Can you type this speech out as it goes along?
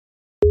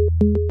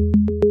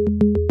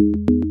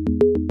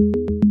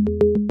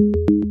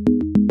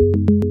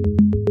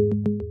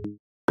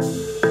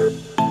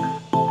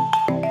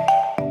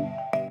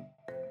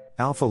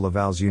Alfa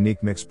Laval's unique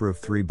Mixproof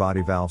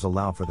 3-body valves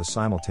allow for the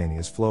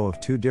simultaneous flow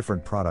of two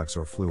different products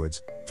or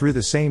fluids through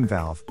the same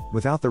valve,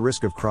 without the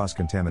risk of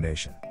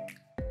cross-contamination.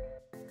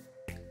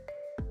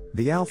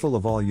 The Alfa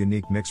Laval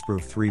unique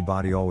Mixproof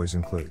 3-body always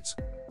includes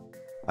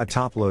a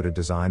top-loaded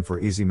design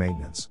for easy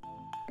maintenance,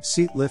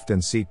 seat lift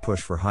and seat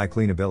push for high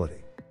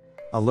cleanability,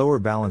 a lower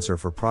balancer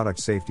for product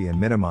safety and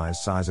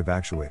minimized size of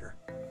actuator,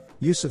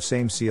 use of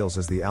same seals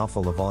as the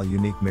Alfa Laval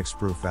unique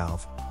Mixproof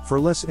valve, for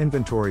less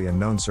inventory and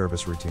known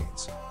service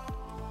routines.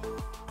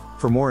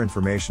 For more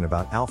information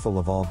about Alfa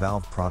Laval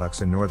valve products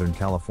in Northern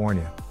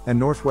California and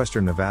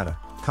Northwestern Nevada,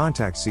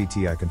 contact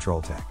CTI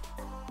Control Tech.